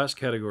is the last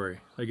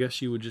category. I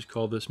guess you would just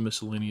call this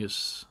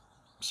miscellaneous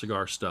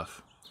cigar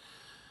stuff.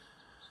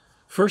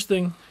 First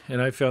thing,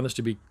 and I found this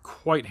to be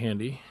quite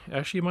handy.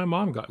 Actually, my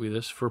mom got me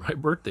this for my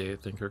birthday, I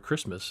think, or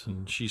Christmas.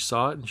 And she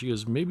saw it and she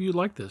goes, maybe you'd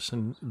like this.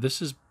 And this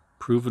has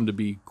proven to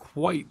be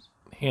quite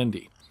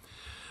handy.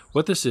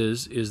 What this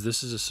is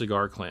this is a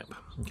cigar clamp,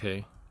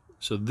 okay?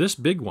 So this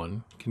big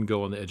one can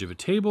go on the edge of a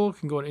table,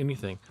 can go on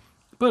anything.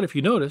 But if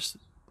you notice,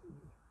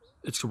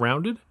 it's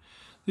rounded.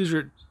 These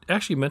are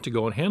actually meant to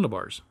go on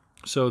handlebars.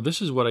 So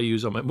this is what I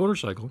use on my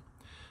motorcycle.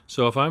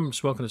 So if I'm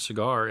smoking a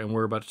cigar and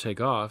we're about to take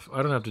off,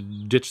 I don't have to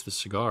ditch the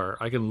cigar.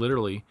 I can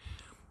literally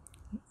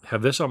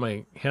have this on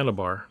my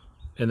handlebar,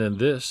 and then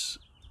this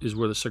is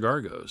where the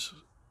cigar goes.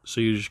 So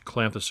you just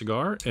clamp the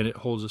cigar, and it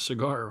holds a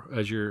cigar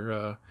as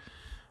you're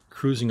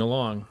cruising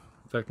along.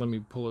 In fact,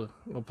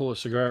 I'll pull a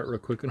cigar out real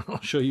quick, and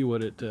I'll show you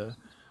what it.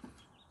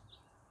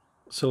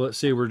 So let's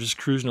say we're just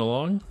cruising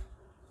along,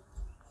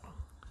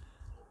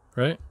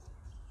 right?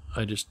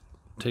 I just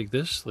take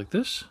this like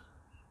this,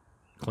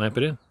 clamp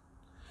it in.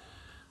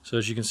 So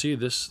as you can see,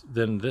 this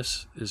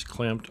is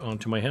clamped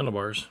onto my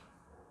handlebars.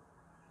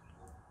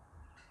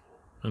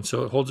 And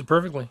so it holds it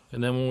perfectly.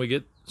 And then when we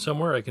get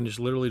somewhere, I can just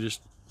literally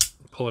just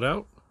pull it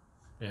out,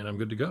 and I'm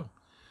good to go.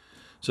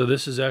 So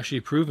this is actually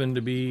proven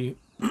to be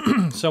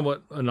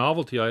somewhat a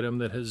novelty item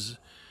that has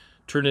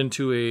turned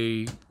into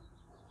a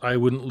I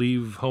wouldn't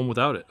leave home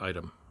without it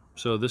item.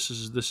 So this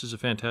is a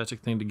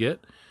fantastic thing to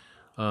get.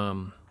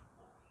 And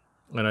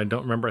I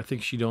don't remember, I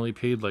think she'd only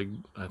paid like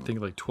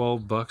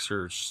 12 bucks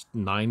or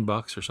 9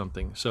 bucks or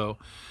something. So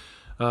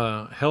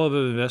hell of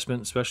an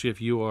investment, especially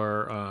if you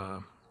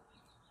are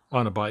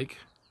on a bike,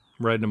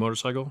 riding a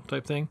motorcycle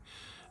type thing.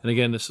 And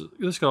again, this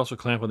could also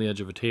clamp on the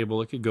edge of a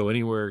table. It could go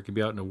anywhere. It could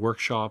be out in a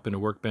workshop, in a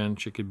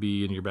workbench. It could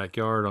be in your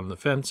backyard, on the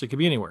fence. It could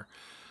be anywhere.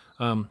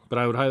 But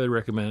I would highly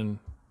recommend,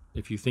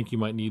 if you think you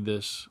might need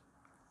this,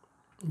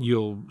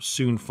 you'll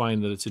soon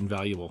find that it's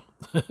invaluable.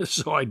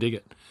 So I dig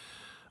it.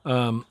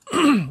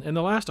 And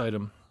the last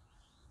item,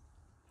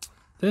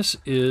 this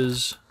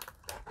is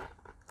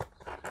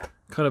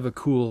kind of a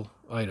cool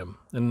item,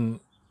 and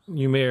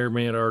you may or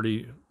may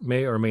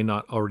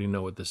not already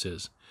know what this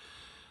is.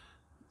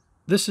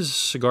 This is a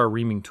cigar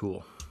reaming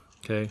tool.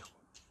 Okay,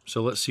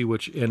 so let's see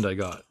which end I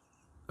got.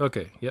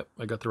 Okay, yep,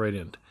 I got the right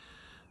end.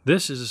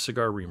 This is a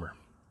cigar reamer.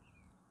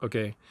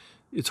 Okay,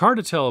 it's hard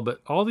to tell, but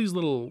all these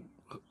little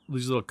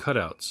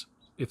cutouts,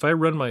 if I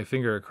run my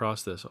finger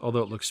across this,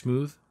 although it looks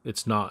smooth,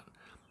 it's not.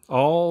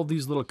 All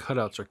these little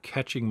cutouts are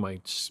catching my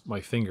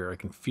finger. I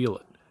can feel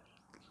it.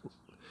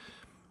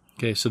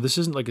 Okay, so this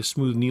isn't like a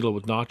smooth needle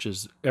with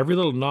notches. Every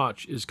little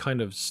notch is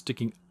kind of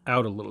sticking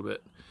out a little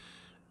bit.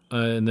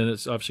 And then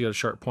it's obviously got a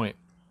sharp point.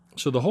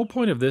 So the whole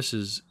point of this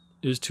is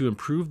to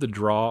improve the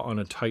draw on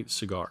a tight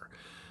cigar.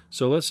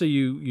 So let's say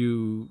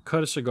you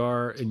cut a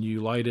cigar and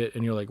you light it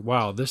and you're like,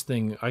 wow, this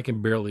thing, I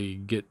can barely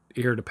get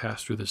air to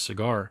pass through this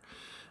cigar.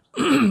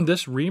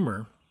 This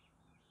reamer,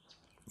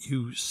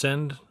 you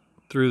send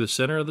through the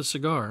center of the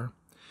cigar,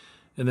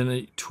 and then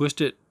kind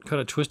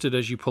of twist it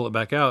as you pull it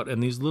back out,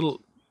 and these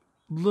little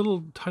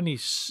tiny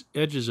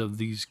edges of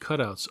these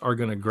cutouts are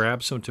going to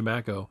grab some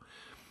tobacco,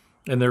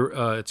 and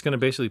it's going to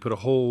basically put a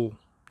hole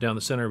down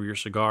the center of your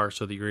cigar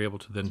so that you're able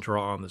to then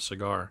draw on the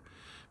cigar.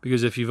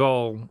 Because if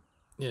anyone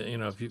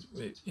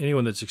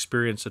that's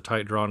experienced a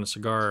tight draw on a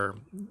cigar,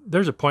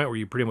 there's a point where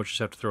you pretty much just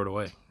have to throw it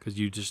away because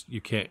you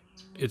can't.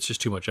 It's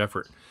just too much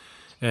effort.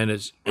 And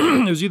it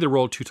was either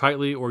rolled too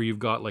tightly, or you've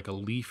got like a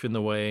leaf in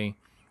the way,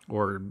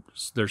 or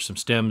there's some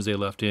stems they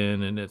left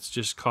in, and it's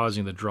just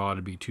causing the draw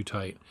to be too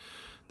tight.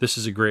 This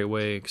is a great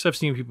way, because I've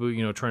seen people,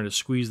 trying to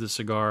squeeze the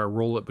cigar,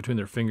 roll it between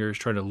their fingers,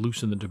 trying to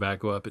loosen the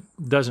tobacco up. It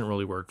doesn't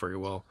really work very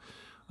well.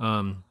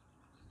 And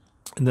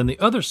then the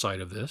other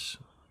side of this,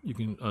 you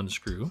can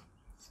unscrew.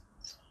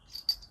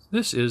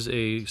 This is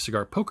a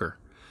cigar poker.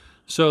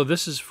 So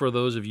this is for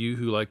those of you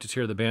who like to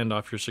tear the band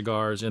off your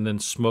cigars and then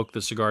smoke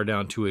the cigar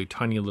down to a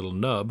tiny little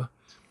nub.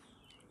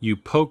 You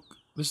poke,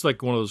 this is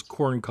like one of those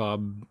corn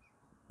cob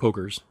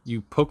pokers.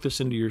 You poke this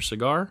into your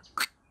cigar,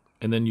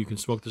 and then you can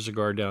smoke the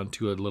cigar down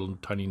to a little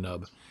tiny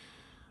nub.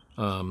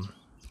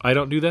 I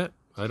don't do that.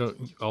 I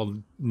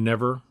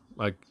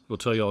will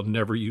tell you I'll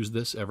never use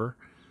this ever.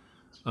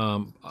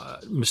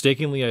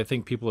 Mistakenly, I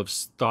think people have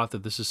thought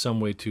that this is some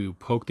way to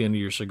poke the end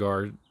of your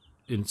cigar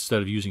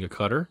instead of using a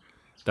cutter.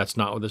 That's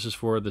not what this is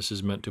for. This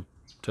is meant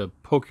to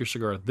poke your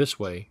cigar this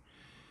way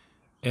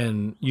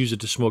and use it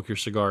to smoke your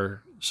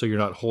cigar so you're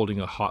not holding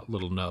a hot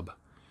little nub.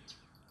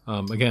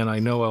 Again, I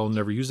know I'll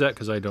never use that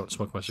because I don't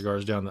smoke my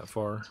cigars down that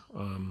far.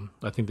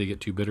 I think they get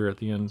too bitter at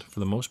the end for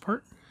the most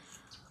part.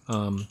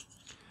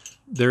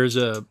 There's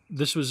a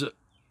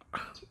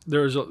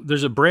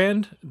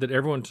brand that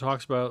everyone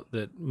talks about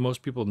that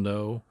most people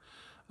know,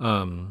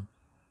 that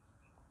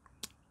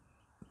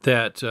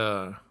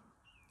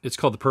it's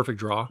called the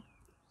PerfecDraw.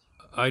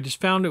 I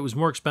just found it was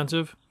more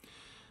expensive.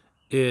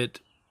 It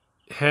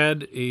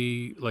had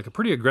a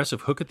pretty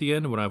aggressive hook at the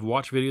end. When I've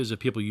watched videos of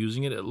people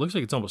using it, it looks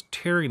like it's almost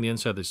tearing the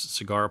inside of the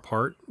cigar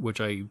apart,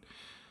 which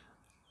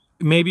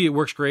maybe it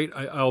works great.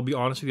 I'll be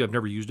honest with you, I've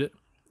never used it,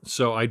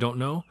 so I don't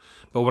know.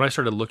 But when I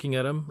started looking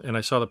at them and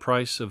I saw the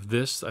price of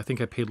this, I think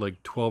I paid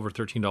like $12 or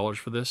 $13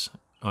 for this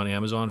on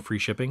Amazon, free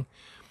shipping.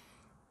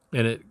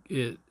 And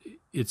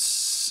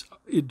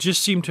it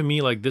just seemed to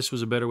me like this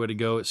was a better way to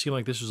go. It seemed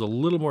like this was a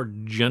little more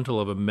gentle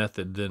of a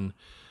method than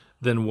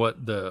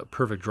what the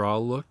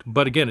PerfecDraw looked.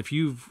 But again, if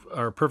you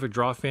are a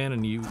PerfecDraw fan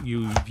and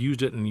you've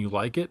used it and you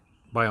like it,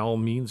 by all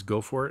means,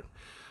 go for it.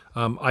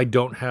 I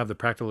don't have the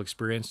practical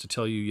experience to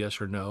tell you yes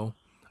or no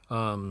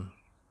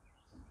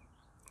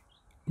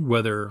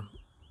whether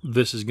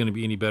this is going to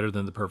be any better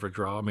than the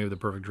PerfecDraw. Maybe the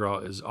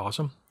PerfecDraw is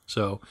awesome.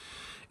 So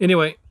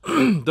anyway,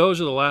 those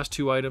are the last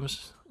two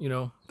items,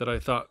 that I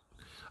thought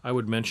I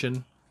would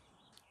mention.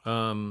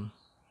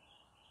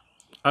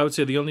 I would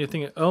say the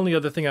only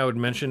other thing I would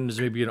mention is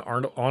maybe an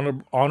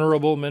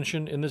honorable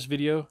mention in this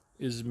video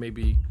is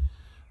maybe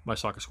my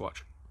socket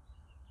squatch.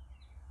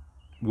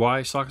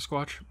 Why socket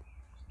squatch?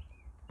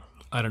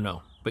 I don't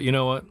know. But you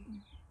know what?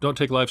 Don't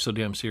take life so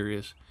damn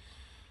serious.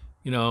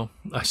 You know,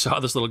 I saw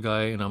this little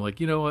guy and I'm like,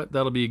 you know what?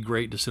 That'll be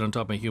great to sit on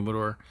top of my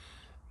humidor.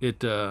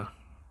 It,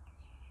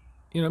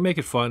 you know, make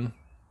it fun.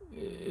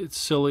 It's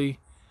silly,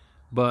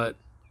 but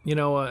you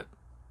know what?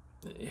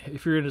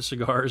 If you're into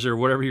cigars or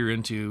whatever you're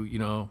into, you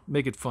know,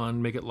 make it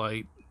fun, make it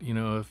light. You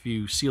know, if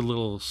you see a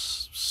little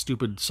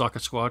stupid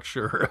socket squatch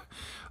or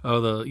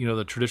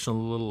the traditional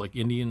little like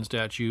Indian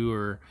statue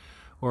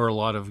or a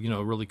lot of, you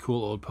know, really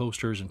cool old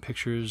posters and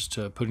pictures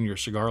to put in your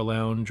cigar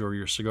lounge or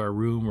your cigar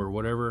room or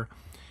whatever,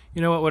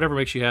 you know what, whatever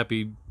makes you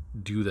happy,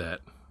 do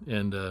that.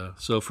 And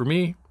so for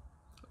me,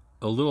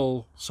 a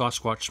little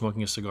Sasquatch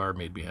smoking a cigar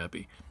made me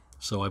happy,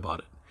 so I bought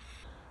it.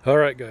 All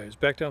right, guys,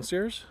 back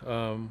downstairs.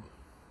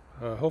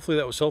 Hopefully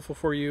that was helpful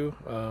for you.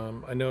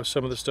 I know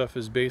some of the stuff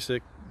is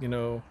basic, you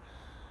know,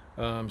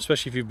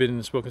 especially if you've been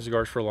in smoking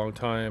cigars for a long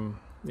time.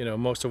 You know,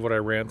 most of what I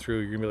ran through,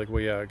 you're gonna be like,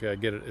 well, yeah, I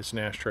get it, it's an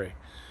ashtray.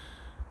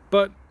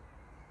 But,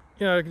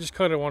 you know, I just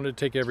kind of wanted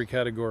to take every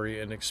category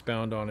and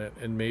expound on it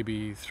and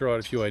maybe throw out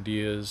a few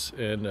ideas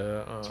and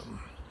a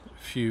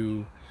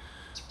few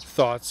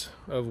thoughts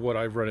of what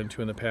I've run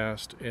into in the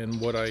past and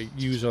what I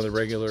use on the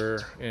regular.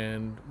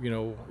 And, you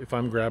know, if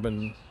I'm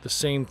grabbing the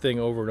same thing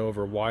over and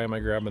over, why am I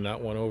grabbing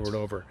that one over and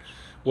over?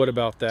 What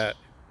about that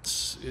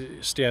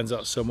stands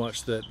out so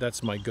much that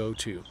that's my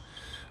go-to?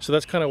 So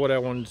that's kind of what I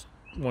wanted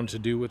to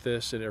do with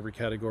this in every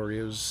category,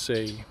 is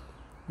say,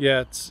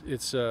 yeah,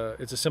 it's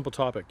a simple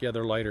topic. Yeah,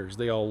 they're lighters.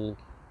 They all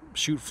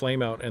shoot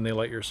flame out and they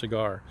light your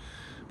cigar.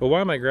 But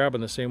why am I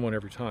grabbing the same one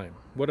every time?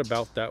 What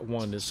about that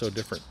one is so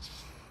different?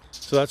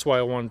 So that's why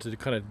I wanted to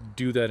kind of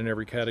do that in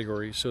every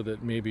category, so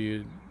that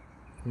maybe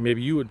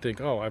you would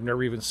think, oh, I've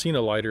never even seen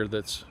a lighter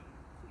that's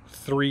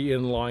 3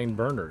 inline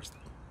burners.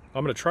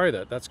 I'm going to try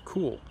that. That's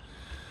cool.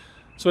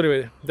 So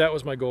anyway, that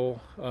was my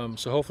goal.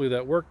 So hopefully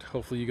that worked.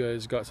 Hopefully you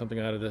guys got something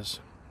out of this.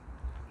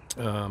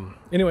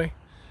 Anyway,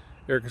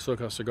 Eric at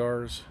SoCal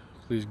Cigars.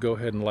 Please go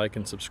ahead and like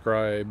and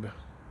subscribe.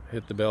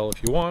 Hit the bell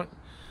if you want.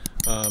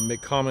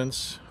 Make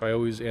comments. I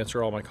always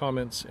answer all my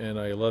comments, and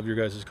I love your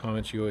guys'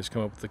 comments. You always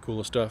come up with the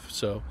coolest stuff.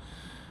 So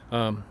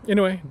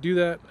anyway, do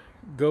that.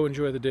 Go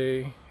enjoy the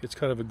day. It's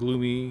kind of a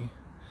gloomy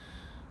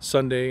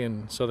Sunday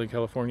in Southern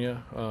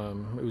California.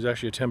 It was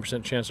actually a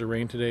 10% chance of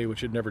rain today,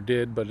 which it never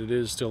did, but it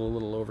is still a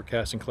little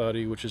overcast and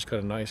cloudy, which is kind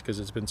of nice because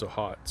it's been so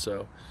hot.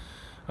 So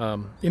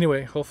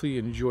anyway, hopefully you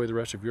enjoy the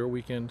rest of your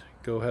weekend.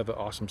 Go have an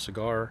awesome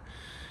cigar.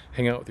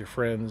 Hang out with your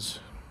friends.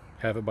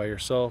 Have it by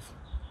yourself.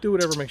 Do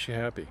whatever makes you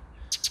happy.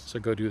 So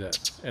go do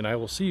that, and I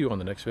will see you on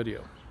the next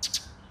video.